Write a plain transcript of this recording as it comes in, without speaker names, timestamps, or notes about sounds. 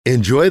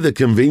Enjoy the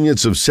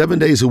convenience of 7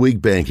 days a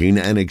week banking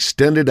and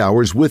extended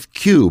hours with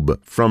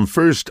Cube from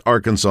First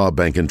Arkansas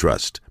Bank and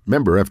Trust.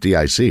 Member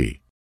FDIC.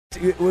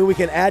 We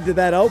can add to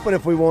that open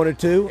if we wanted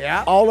to.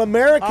 Yeah.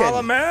 All-American.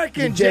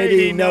 All-American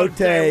JD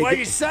Notae. What do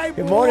you say, boy?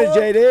 Good morning,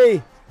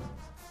 JD.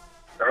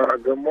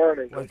 Good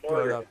morning. Good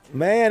morning.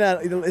 Man,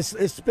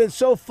 it's been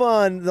so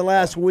fun the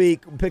last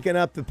week picking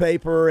up the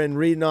paper and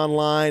reading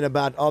online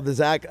about all the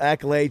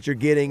accolades you're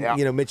getting. Yeah.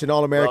 You know, mentioned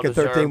All-American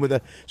Well 13 with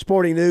the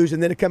Sporting News,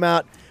 and then to come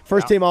out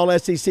first team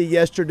All-SEC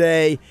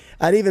yesterday.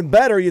 And even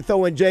better, you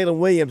throw in Jalen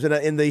Williams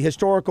in the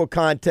historical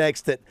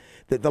context that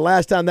the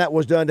last time that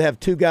was done to have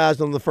two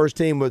guys on the first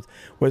team was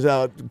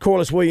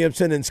Corliss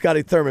Williamson and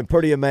Scotty Thurman.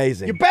 Pretty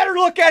amazing. You better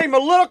look at him a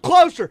little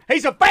closer.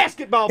 He's a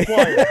basketball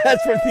player.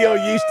 That's from the old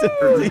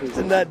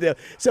Houston that deal.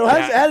 So how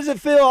does it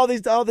feel? All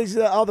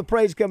the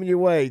praise coming your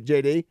way,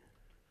 JD.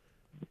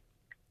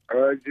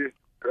 Just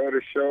go to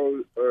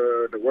show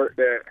the work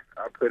that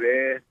I put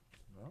in,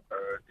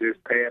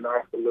 just paying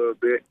off a little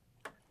bit.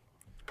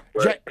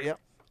 But we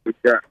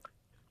got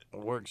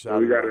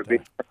a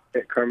big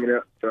event coming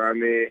up, so I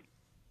mean,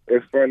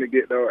 it's fun to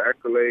get those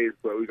accolades,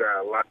 but we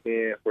got to lock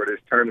in for this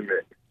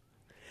tournament.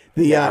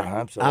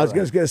 I was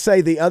going to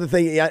say the other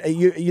thing.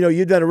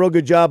 You've done a real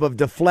good job of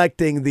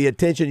deflecting the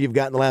attention you've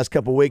gotten the last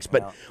couple of weeks.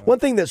 But one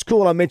thing that's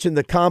cool, I mentioned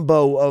the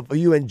combo of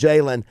you and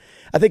Jalen.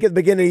 I think at the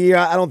beginning of the year,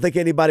 I don't think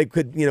anybody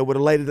would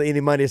have laid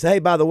any money and say, hey,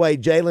 by the way,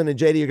 Jalen and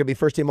JD are going to be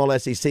first team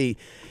All-SEC.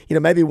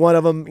 Maybe one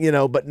of them,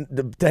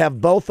 but to have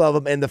both of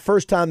them, and the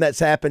first time that's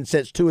happened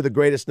since two of the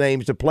greatest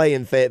names to play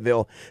in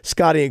Fayetteville,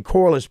 Scotty and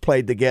Corliss,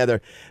 played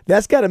together.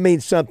 That's got to mean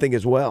something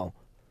as well.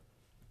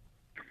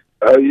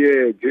 Oh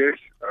yeah,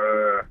 just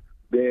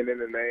being in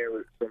the name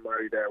with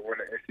somebody that won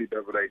the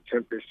NCAA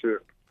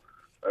championship,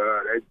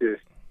 that's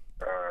just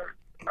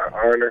an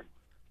honor.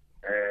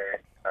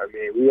 And I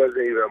mean, we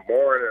wasn't even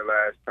born the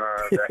last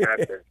time that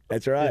happened.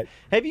 That's right.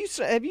 Have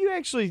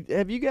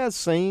you guys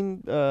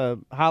seen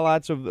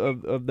highlights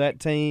of that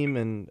team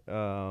and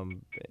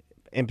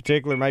in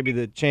particular maybe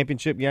the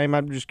championship game?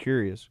 I'm just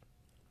curious.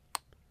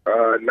 No,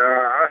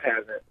 I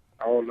haven't.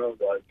 I don't know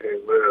about Jay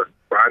Liv,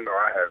 but I know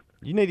I haven't.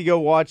 You need to go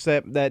watch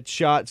that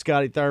shot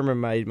Scotty Thurman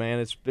made, man.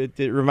 It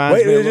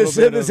reminds me a little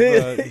bit of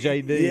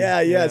JD.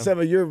 Yeah, some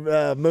of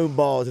your moon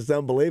balls. It's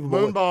unbelievable.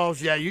 Moon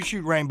balls, yeah. You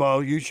shoot rainbow.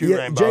 Rainbow.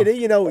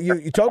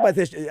 JD, you talk about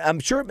this. I'm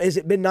sure, has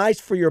it been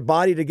nice for your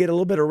body to get a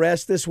little bit of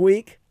rest this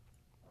week?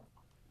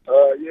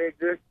 Yeah,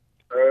 just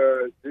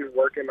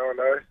working on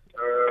us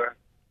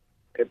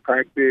in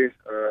practice.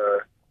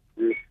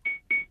 Just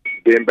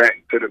getting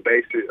back to the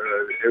basics.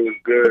 It was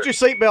good. Put your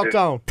seatbelt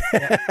on.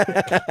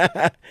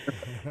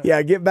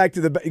 Yeah, get back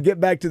to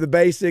the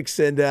basics,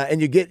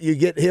 and you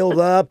get healed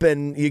up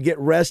and you get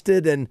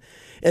rested, and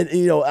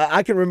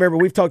I can remember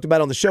we've talked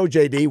about on the show,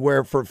 JD,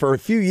 where for a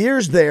few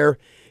years there,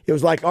 it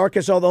was like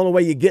Arkansas, the only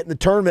way you get in the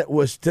tournament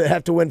was to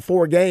have to win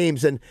 4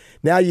 games, and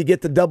now you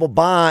get the double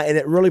bye, and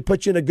it really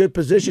puts you in a good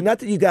position. Not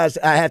that you guys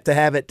have to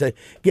have it to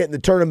get in the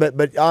tournament,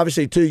 but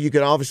obviously, too, you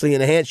can obviously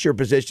enhance your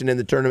position in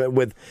the tournament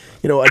with,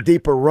 a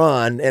deeper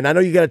run. And I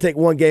know you got to take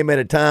one game at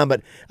a time,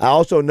 but I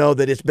also know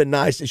that it's been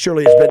nice.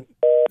 Surely it's been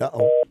 –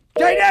 uh-oh.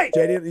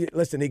 JD,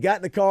 listen, he got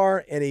in the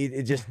car, and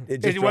it just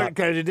dropped.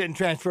 Because it didn't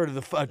transfer to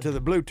the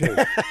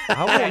Bluetooth.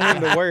 I want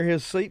him to wear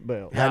his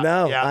seatbelt. I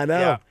know.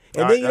 Yeah.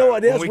 And then you know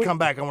what else? When we come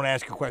back, I want to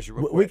ask a question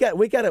real We quick.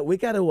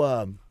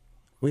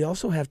 we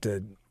also have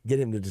to get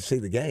him to see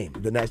the game,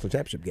 the national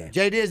championship game.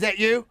 JD, is that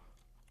you?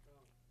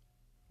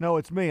 No,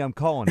 it's me. I'm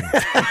calling him.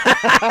 Yeah,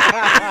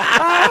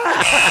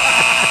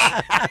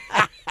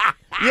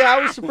 I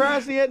was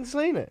surprised he hadn't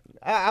seen it.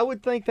 I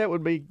would think that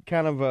would be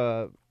kind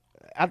of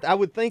I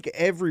would think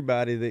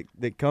everybody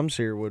that comes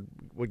here would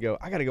go,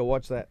 I got to go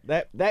watch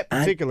that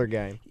particular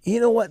game. You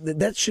know what?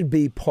 That should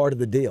be part of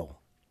the deal.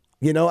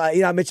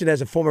 I mentioned as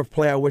a former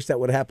player, I wish that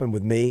would have happened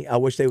with me. I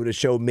wish they would have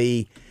showed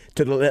me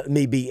to let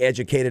me be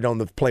educated on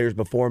the players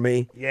before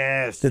me.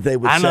 Yes. That they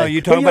would I know. Say.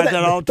 You talk about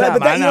that all the time.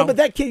 But I know. But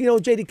that kid,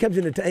 JD comes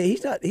into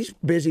he's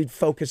busy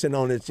focusing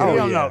on it. He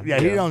don't know. Yeah,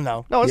 he don't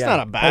know. No, it's not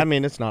a bad. I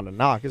mean, it's not a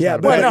knock. It's yeah, not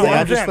a but bad no, thing.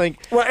 I just think.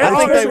 Well, I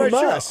think they from would.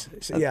 us.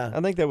 Yeah,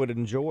 I think they would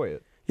enjoy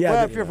it. Yeah.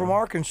 Well, if you're from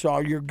Arkansas,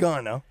 you're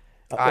gonna.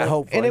 I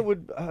hope. And it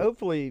would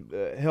hopefully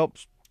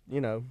helps.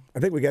 I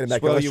think we got him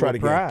back. Swell Let's you try it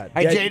with again. pride.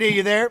 Hey, JD,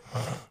 you there?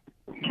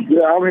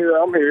 Yeah, I'm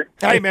here.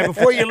 Hey, man,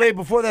 before you leave,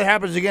 before that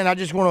happens again, I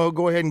just want to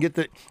go ahead and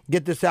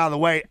get this out of the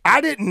way.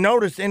 I didn't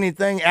notice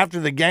anything after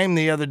the game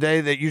the other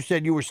day that you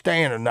said you were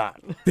staying or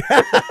not.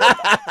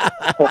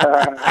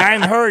 I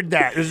hadn't heard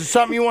that. Is it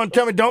something you want to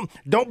tell me?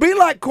 Don't be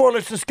like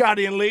Corliss and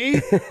Scotty and Lee.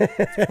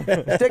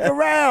 Stick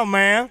around,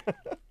 man.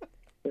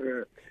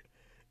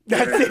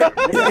 That's it.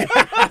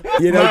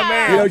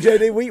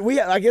 JD,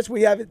 we I guess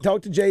we haven't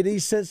talked to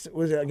JD since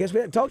we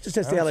haven't talked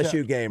since the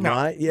LSU game,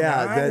 right?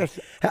 Yeah.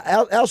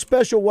 How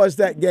special was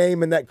that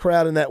game and that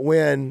crowd and that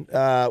win?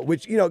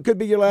 Which it could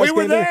be your last. We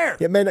were game. there.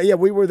 It may not,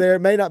 we were there.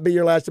 It may not be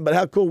your last, but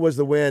how cool was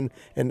the win?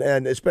 And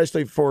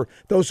especially for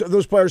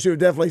those players who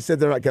definitely said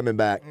they're not coming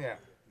back. Yeah.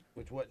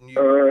 Which wasn't you.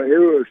 It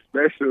was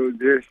special.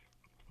 Just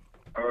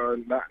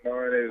not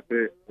knowing if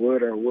it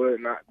would or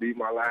would not be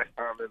my last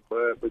time in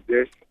Bud, but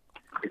just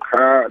the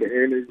crowd, the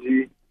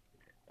energy,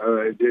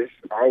 just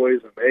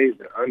always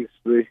amazing,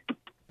 honestly.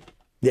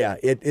 Yeah,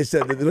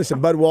 listen,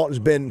 Bud Walton's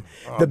been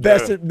the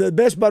best. The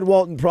best Bud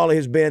Walton probably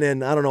has been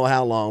in I don't know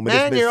how long. But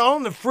Man, you're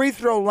on the free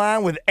throw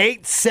line with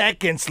 8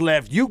 seconds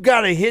left. You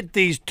got to hit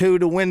these two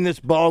to win this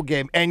ball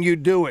game, and you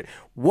do it.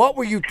 What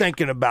were you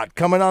thinking about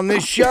coming on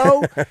this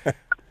show?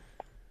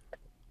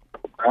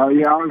 Oh,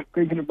 yeah, I was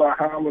thinking about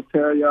how I'm going to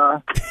tell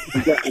y'all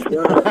we got the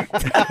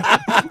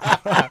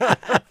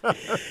done.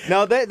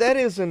 No, that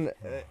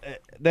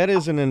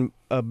is an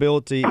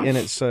ability in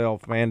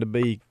itself, man, to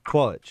be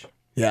clutch.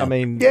 Yeah. I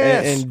mean,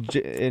 yes. and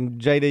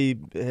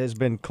JD has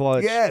been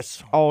clutch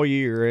Yes. all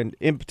year, and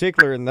in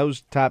particular in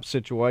those type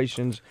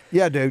situations.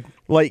 Yeah, dude.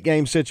 Late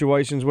game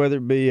situations, whether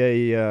it be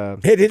a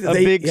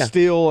big yeah.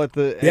 steal at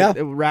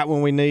right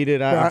when we need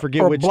it. I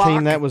forget which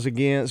team that was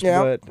against,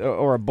 but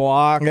or a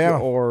block,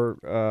 or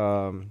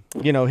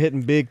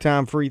hitting big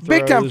time free throws.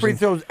 Big time free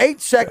throws. 8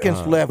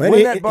 sequence left.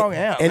 Win that ball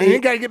out. And you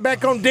got to get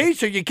back on D,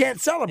 so you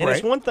can't celebrate. And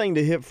it's one thing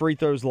to hit free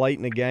throws late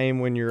in the game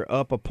when you're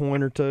up a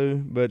point or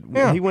two, but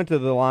he went to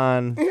the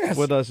line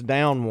with us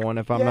down one,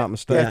 if I'm not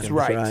mistaken. That's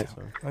right.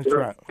 That's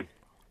right.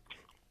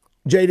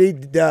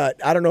 JD,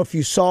 I don't know if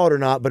you saw it or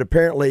not, but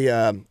apparently,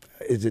 I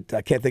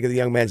can't think of the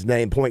young man's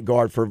name, point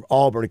guard for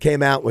Auburn,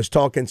 came out and was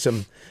talking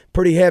some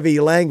pretty heavy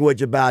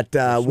language about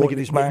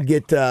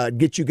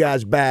get you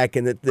guys back,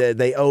 and that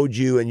they owed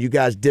you and you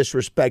guys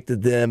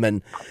disrespected them.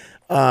 And,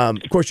 of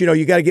course,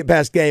 you got to get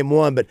past game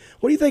one. But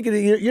what do you think?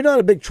 You're not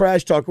a big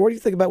trash talker. What do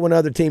you think about when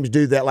other teams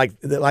do that like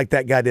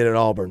that guy did at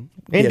Auburn?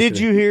 And did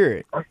you hear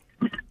it?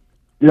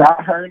 Yeah,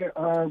 I heard it,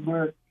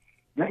 but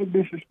they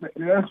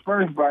disrespected us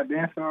first by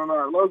dancing on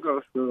our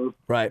logo, so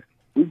right.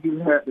 We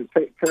just had to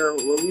take care of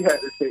what we had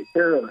to take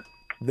care of.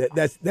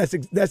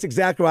 That's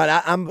exactly right.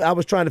 I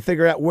was trying to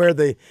figure out where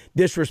the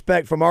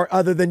disrespect from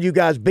other than you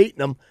guys beating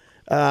them.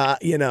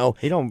 He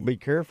don't be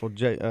careful,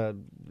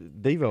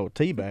 Devo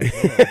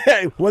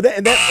teabag. Well,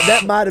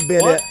 that might have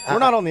been it. We're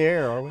not on the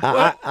air, are we?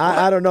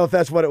 I don't know if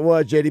that's what it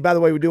was, JD. By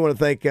the way, we do want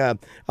to thank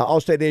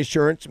Allstate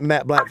Insurance,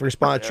 Matt Black, for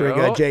sponsoring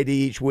JD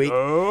each week.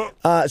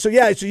 So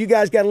you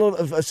guys got a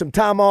little some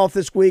time off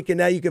this week, and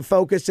now you can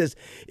focus as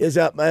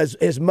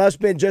must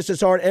been just as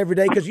hard every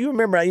day. Because you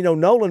remember,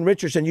 Nolan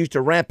Richardson used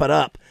to ramp it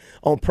up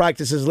on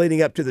practices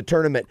leading up to the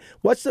tournament.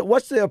 What's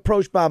the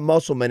approach by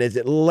Musselman? Is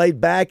it laid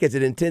back? Is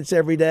it intense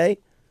every day?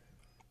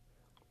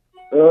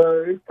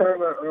 It's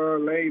kind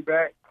of laid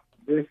back.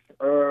 Just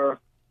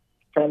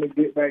trying to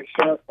get back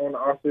sharp on the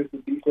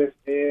offensive defense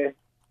end,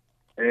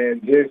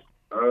 and just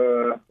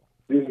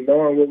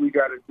knowing what we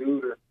got to do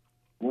to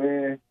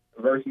win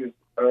versus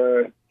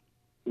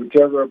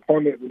whichever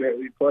opponent that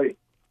we play.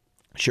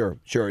 Sure,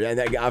 and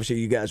obviously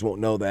you guys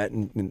won't know that,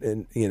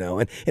 and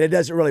it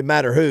doesn't really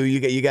matter who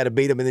you got to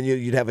beat them, and then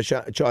you'd have a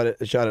shot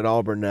at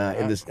Auburn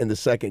in the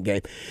second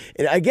game.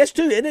 And I guess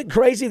too, isn't it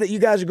crazy that you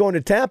guys are going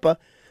to Tampa?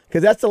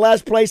 Because that's the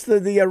last place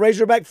the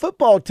Razorback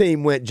football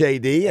team went,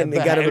 JD, and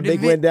they got a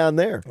big win down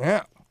there.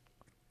 Yeah.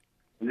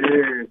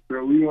 Yeah,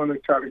 so we want to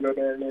try to go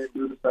down there and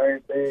do the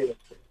same thing.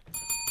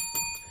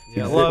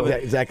 Yeah, I love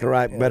it. Exactly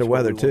right. Yeah, better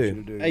weather,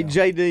 too. Hey,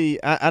 JD,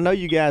 I know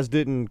you guys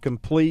didn't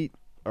complete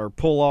or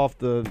pull off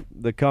the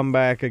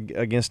comeback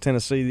against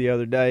Tennessee the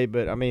other day,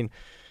 but, I mean,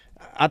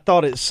 I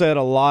thought it said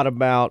a lot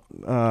about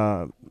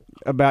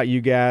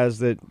you guys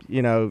that,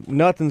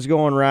 nothing's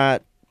going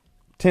right.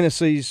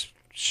 Tennessee's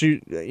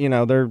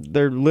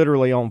they're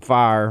literally on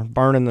fire,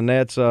 burning the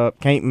nets up,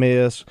 can't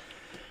miss.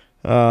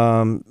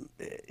 And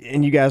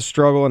you guys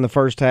struggle in the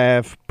first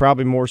half,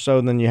 probably more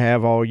so than you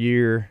have all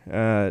year.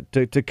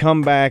 To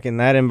come back in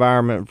that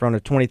environment in front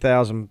of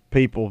 20,000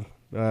 people,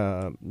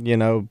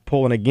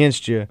 pulling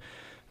against you,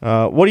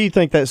 what do you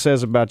think that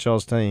says about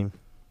y'all's team?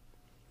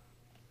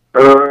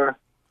 That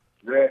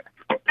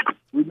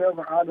we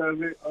never out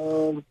of it.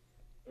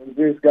 We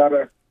just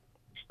gotta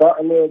start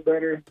a little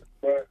better.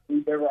 But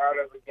we never out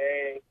of the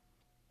game.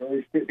 When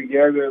we stick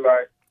together,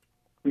 like,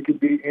 we could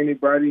beat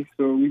anybody.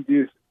 So we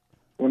just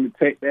want to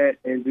take that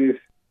and just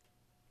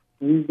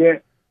use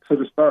that to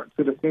the start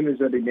to the finish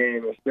of the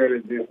game instead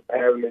of just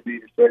having to be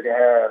the second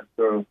half.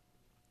 So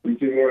we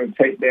just want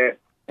to take that,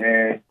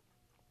 and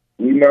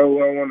we know we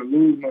don't want to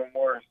lose no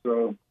more.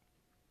 So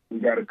we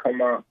got to come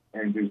out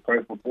and just play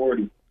for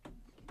 40.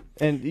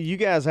 And you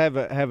guys have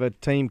a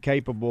team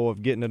capable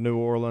of getting to New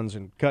Orleans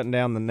and cutting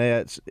down the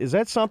nets. Is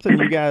that something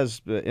you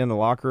guys in the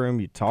locker room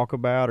you talk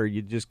about, or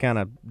you just kind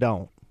of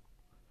don't?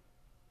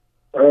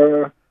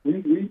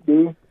 We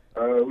do.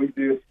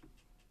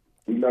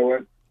 We know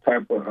what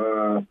type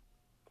of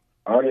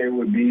honor it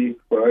would be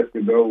for us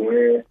to go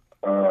win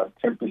a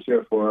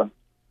championship for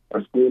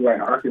a school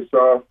like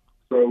Arkansas.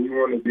 So we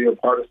want to be a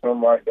part of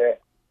something like that.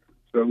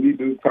 So we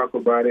do talk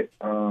about it.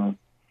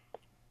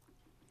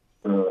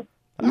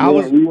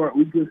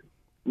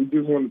 We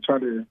just want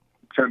to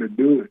try to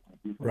do it.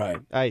 Right.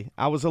 Hey,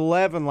 I was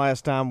 11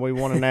 last time we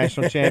won a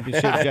national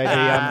championship,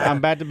 JD. I'm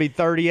about to be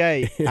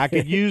 38. I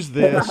could use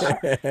this.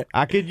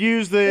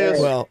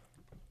 Well,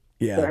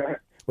 yeah.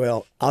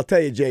 Well, I'll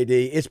tell you,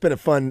 JD, it's been a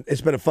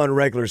fun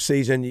regular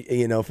season.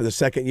 You know, for the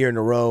second year in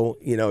a row,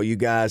 you know, you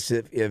guys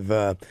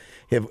have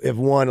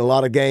won a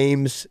lot of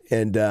games,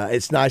 and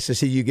it's nice to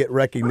see you get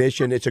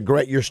recognition.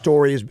 Your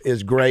story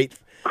is great.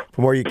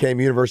 From where you came,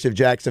 University of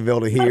Jacksonville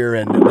to here,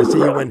 and to see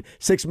you win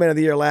 6th Man of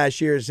the Year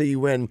last year, to see you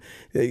win,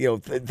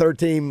 third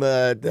team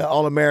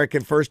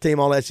All-American, first team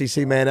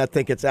All-SEC, man, I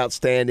think it's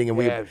outstanding, and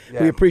we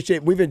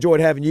appreciate. We've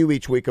enjoyed having you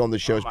each week on the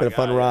show. It's been a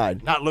fun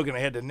ride. Not looking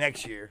ahead to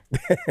next year.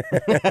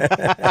 Appreciate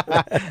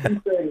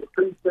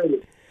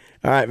it.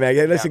 All right, man.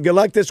 Yeah, listen, good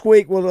luck this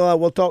week.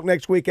 We'll talk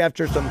next week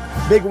after some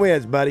big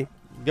wins, buddy.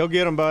 Go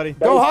get them, buddy.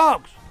 Go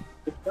Hawks.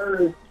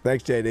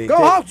 Thanks, JD. Go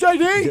Hawks,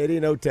 JD.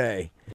 JD Notae.